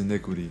in his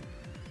iniquity,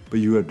 but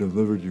you have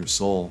delivered your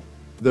soul.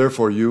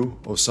 Therefore you,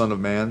 O son of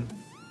man,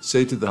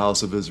 say to the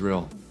house of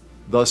Israel,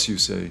 thus you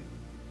say,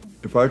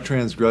 if our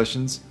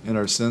transgressions and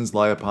our sins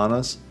lie upon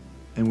us,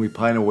 and we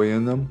pine away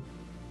in them,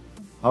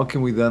 how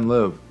can we then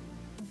live?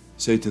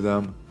 Say to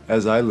them,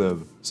 as I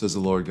live, says the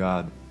Lord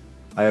God,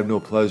 I have no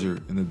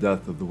pleasure in the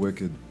death of the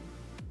wicked,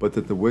 but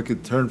that the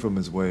wicked turn from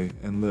his way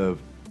and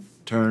live.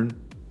 Turn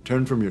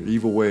from your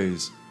evil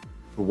ways,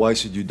 for why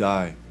should you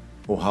die,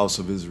 O house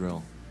of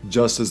Israel?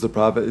 Just as the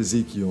prophet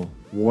Ezekiel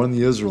warned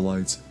the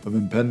Israelites of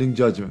impending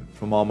judgment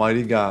from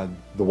Almighty God,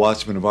 the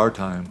watchmen of our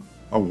time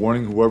are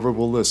warning whoever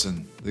will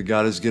listen that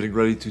God is getting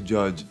ready to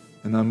judge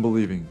an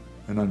unbelieving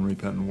and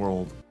unrepentant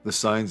world. The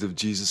signs of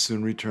Jesus'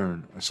 soon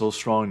return are so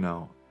strong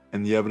now,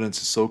 and the evidence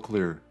is so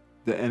clear,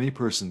 that any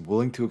person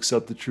willing to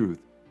accept the truth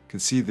can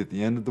see that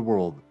the end of the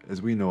world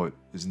as we know it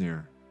is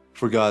near.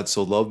 For God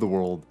so loved the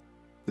world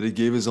that he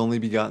gave his only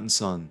begotten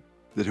Son,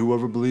 that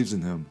whoever believes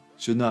in him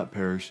should not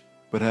perish,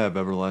 but have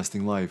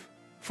everlasting life.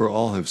 For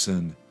all have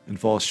sinned and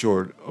fall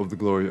short of the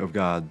glory of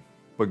God.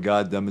 But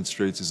God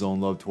demonstrates his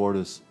own love toward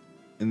us,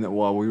 in that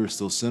while we were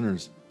still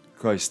sinners,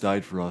 Christ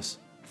died for us.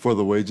 For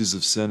the wages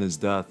of sin is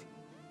death,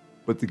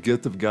 but the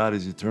gift of God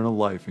is eternal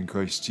life in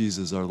Christ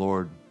Jesus our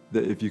Lord.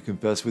 That if you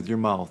confess with your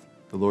mouth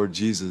the Lord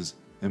Jesus,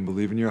 and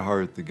believe in your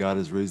heart that God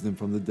has raised him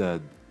from the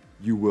dead,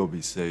 you will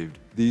be saved.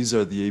 These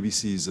are the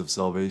ABCs of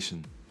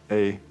salvation.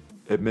 A.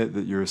 Admit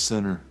that you're a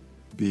sinner.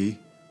 B.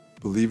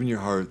 Believe in your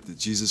heart that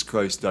Jesus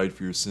Christ died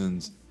for your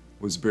sins,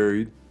 was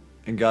buried,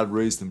 and God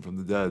raised him from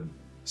the dead.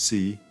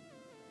 C.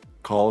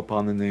 Call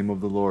upon the name of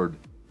the Lord,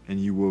 and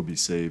you will be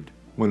saved.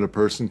 When a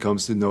person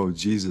comes to know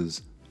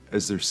Jesus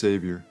as their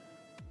Savior,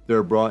 they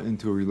are brought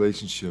into a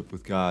relationship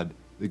with God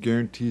that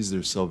guarantees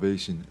their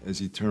salvation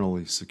as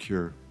eternally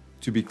secure.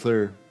 To be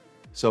clear,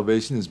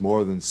 salvation is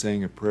more than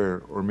saying a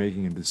prayer or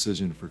making a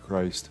decision for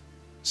Christ.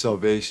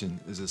 Salvation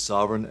is a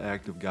sovereign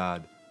act of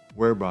God,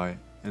 whereby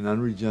an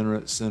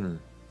unregenerate sinner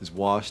is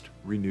washed,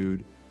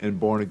 renewed, and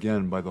born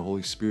again by the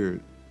Holy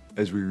Spirit,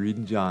 as we read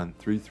in John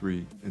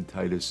 3:3 and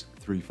Titus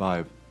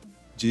 3:5.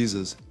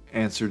 Jesus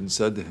answered and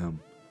said to him,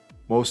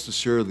 Most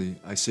assuredly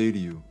I say to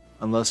you,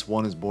 unless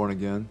one is born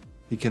again,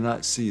 he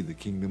cannot see the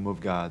kingdom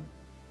of God.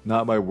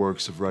 Not by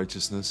works of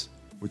righteousness,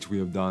 which we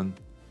have done,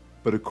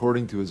 but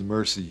according to his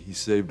mercy he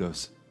saved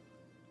us,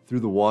 through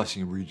the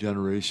washing of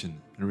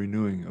regeneration and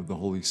renewing of the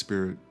Holy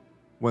Spirit.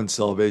 When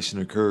salvation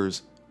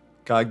occurs,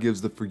 God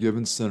gives the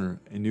forgiven sinner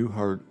a new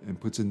heart and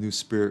puts a new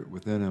spirit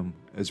within him,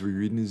 as we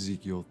read in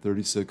Ezekiel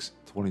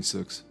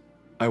 36:26.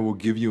 I will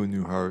give you a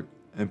new heart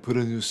and put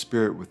a new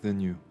spirit within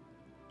you.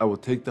 I will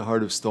take the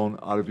heart of stone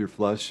out of your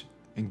flesh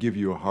and give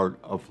you a heart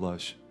of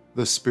flesh.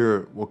 The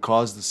Spirit will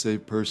cause the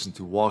saved person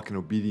to walk in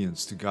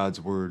obedience to God's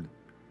word,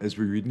 as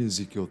we read in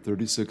Ezekiel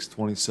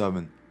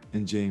 36:27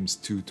 and James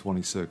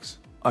 2:26.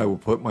 I will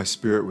put my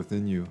spirit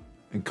within you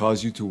and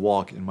cause you to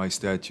walk in my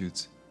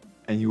statutes,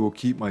 and you will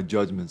keep my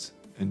judgments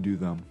and do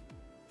them.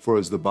 For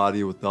as the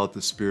body without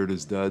the spirit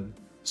is dead,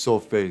 so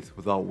faith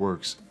without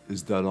works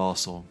is dead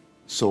also.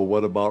 So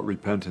what about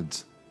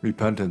repentance?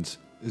 Repentance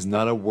is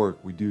not a work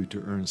we do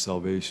to earn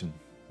salvation.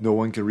 No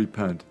one can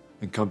repent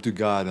and come to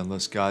God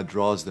unless God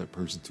draws that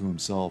person to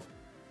himself,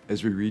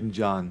 as we read in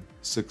John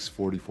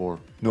 6:44.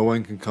 No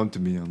one can come to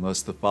me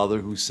unless the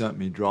Father who sent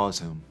me draws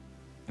him,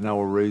 and I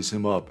will raise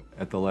him up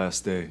at the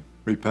last day.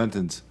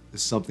 Repentance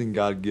is something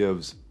God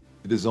gives.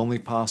 It is only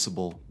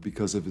possible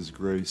because of his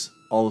grace.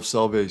 All of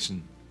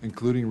salvation,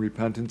 including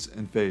repentance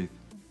and faith,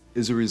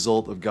 is a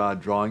result of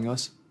God drawing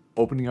us,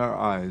 opening our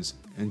eyes,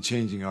 and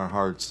changing our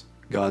hearts.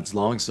 God's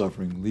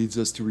long-suffering leads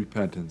us to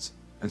repentance,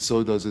 and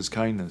so does his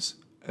kindness,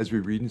 as we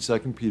read in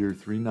 2 Peter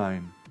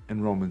 3:9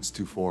 and Romans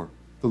 2:4.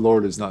 The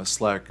Lord is not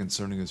slack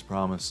concerning his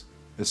promise,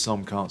 as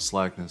some count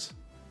slackness,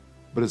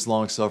 but is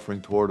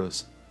long-suffering toward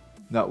us,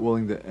 not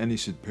willing that any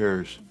should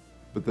perish,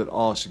 but that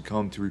all should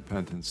come to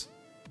repentance.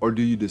 Or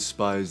do you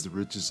despise the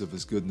riches of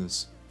his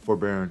goodness,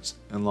 forbearance,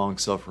 and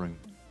long-suffering,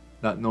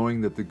 not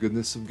knowing that the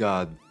goodness of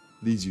God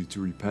leads you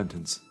to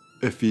repentance?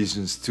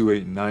 Ephesians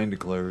 2:8-9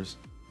 declares,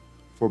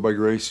 For by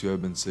grace you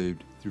have been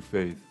saved through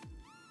faith,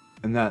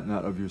 and that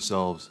not of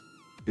yourselves.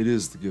 It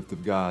is the gift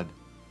of God,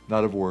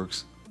 not of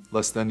works,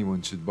 lest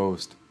anyone should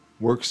boast.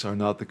 Works are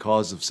not the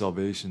cause of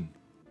salvation.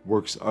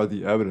 Works are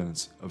the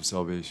evidence of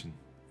salvation.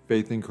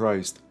 Faith in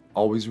Christ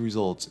always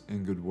results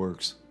in good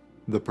works.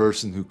 The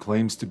person who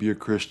claims to be a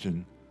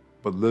Christian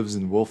but lives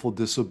in willful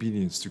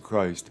disobedience to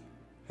Christ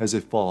has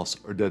a false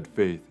or dead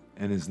faith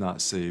and is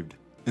not saved.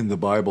 In the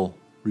Bible,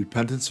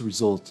 Repentance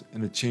results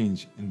in a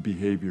change in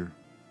behavior.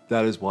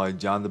 That is why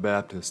John the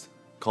Baptist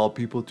called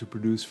people to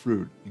produce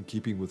fruit in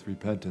keeping with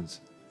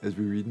repentance, as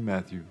we read in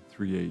Matthew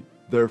 3:8.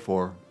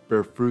 Therefore,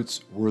 bear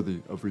fruits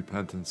worthy of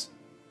repentance.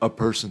 A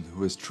person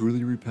who has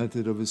truly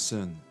repented of his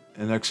sin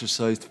and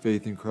exercised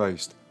faith in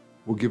Christ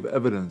will give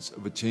evidence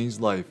of a changed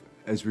life,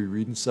 as we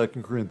read in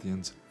 2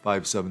 Corinthians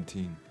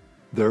 5:17.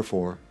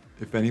 Therefore,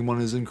 if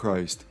anyone is in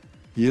Christ,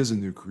 he is a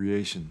new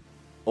creation.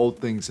 Old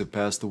things have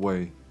passed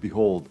away.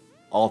 Behold,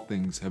 all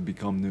things have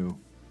become new.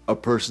 A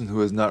person who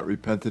has not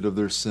repented of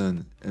their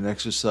sin and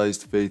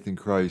exercised faith in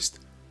Christ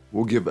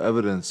will give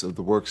evidence of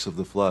the works of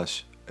the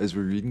flesh, as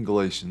we read in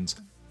Galatians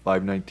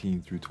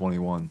 5:19 through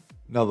 21.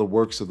 Now the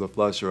works of the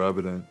flesh are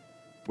evident,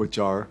 which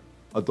are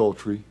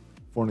adultery,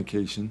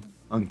 fornication,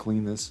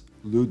 uncleanness,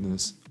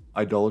 lewdness,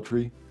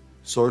 idolatry,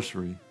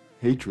 sorcery,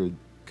 hatred,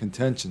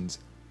 contentions,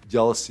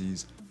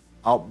 jealousies,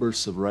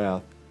 outbursts of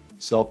wrath,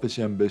 selfish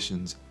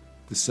ambitions,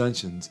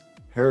 dissensions,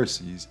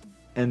 heresies,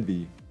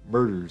 envy,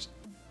 murders,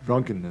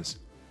 drunkenness,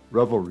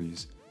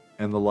 revelries,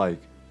 and the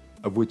like,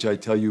 of which I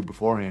tell you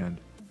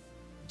beforehand,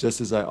 just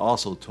as I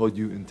also told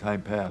you in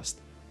time past,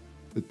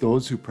 that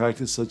those who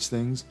practice such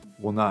things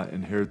will not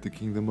inherit the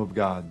kingdom of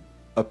God.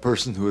 A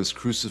person who has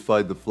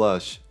crucified the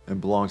flesh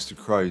and belongs to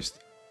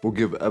Christ will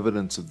give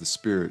evidence of the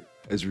Spirit,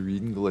 as we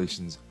read in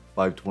Galatians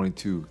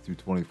 5:22 through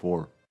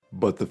 24.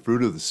 But the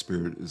fruit of the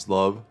Spirit is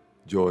love,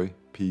 joy,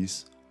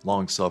 peace,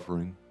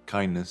 long-suffering,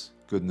 kindness,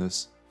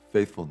 goodness,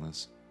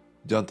 faithfulness,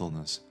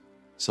 gentleness,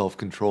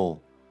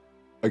 self-control.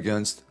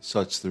 Against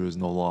such there is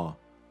no law.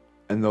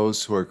 And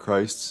those who are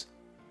Christ's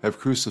have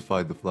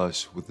crucified the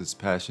flesh with its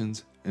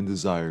passions and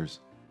desires.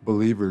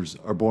 Believers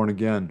are born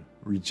again,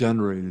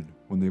 regenerated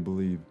when they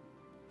believe.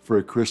 For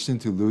a Christian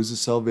to lose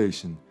his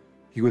salvation,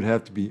 he would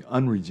have to be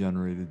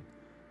unregenerated.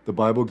 The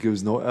Bible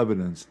gives no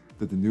evidence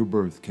that the new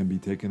birth can be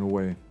taken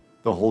away.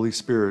 The Holy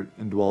Spirit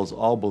indwells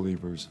all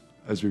believers,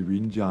 as we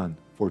read in John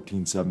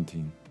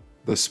 14:17.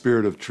 The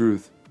Spirit of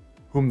truth,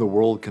 whom the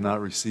world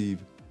cannot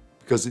receive,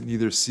 because it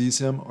neither sees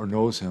him or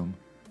knows him,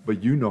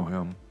 but you know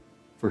him,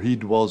 for he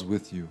dwells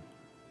with you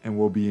and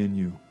will be in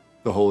you.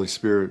 The Holy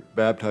Spirit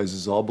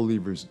baptizes all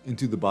believers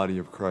into the body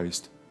of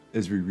Christ,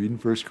 as we read in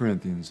 1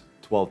 Corinthians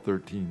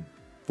 12:13.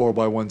 For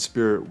by one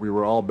Spirit we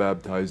were all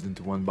baptized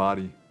into one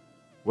body,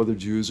 whether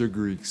Jews or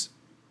Greeks,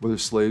 whether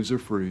slaves or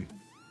free,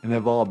 and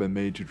have all been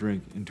made to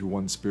drink into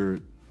one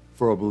Spirit.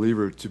 For a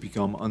believer to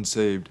become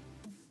unsaved,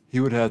 he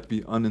would have to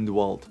be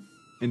unindwelt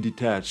and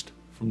detached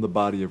from the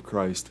body of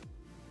Christ.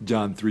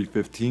 John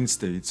 3:15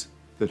 states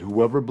that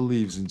whoever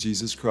believes in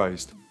Jesus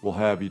Christ will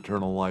have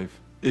eternal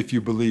life. If you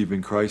believe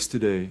in Christ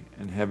today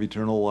and have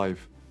eternal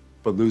life,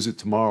 but lose it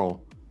tomorrow,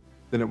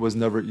 then it was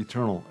never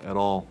eternal at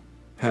all.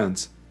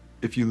 Hence,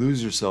 if you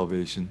lose your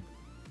salvation,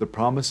 the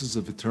promises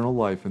of eternal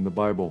life in the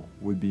Bible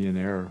would be in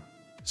error.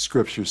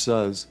 Scripture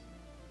says,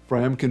 "For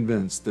I am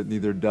convinced that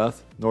neither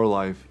death nor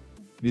life,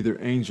 neither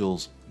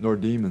angels nor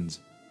demons,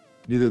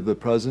 neither the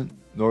present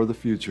nor the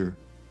future,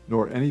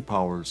 nor any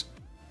powers,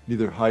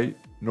 neither height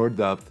nor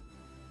depth,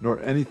 nor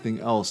anything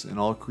else in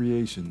all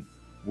creation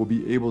will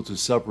be able to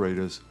separate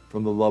us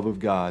from the love of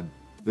God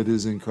that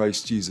is in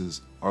Christ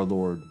Jesus our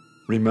Lord."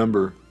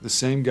 Remember, the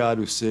same God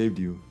who saved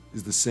you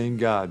is the same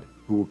God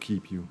who will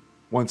keep you.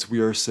 Once we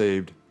are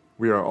saved,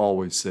 we are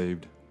always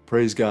saved.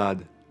 Praise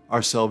God,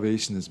 our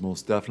salvation is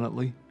most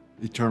definitely,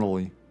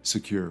 eternally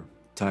secure.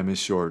 Time is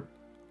short.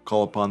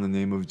 Call upon the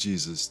name of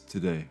Jesus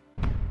today.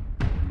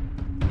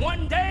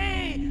 One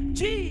day,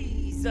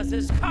 Jesus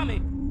is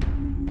coming.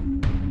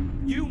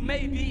 You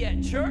may be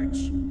at church.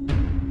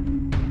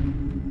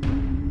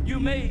 You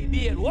may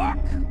be at work.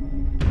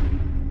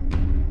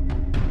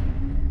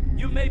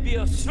 You may be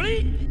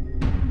asleep.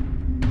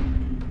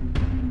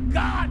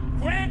 God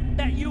grant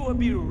that you will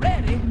be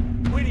ready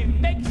when he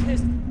makes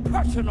his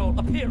personal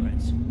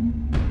appearance.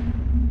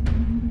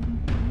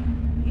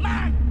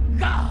 My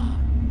God,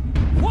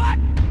 what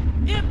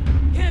if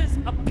his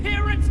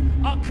appearance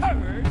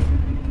occurs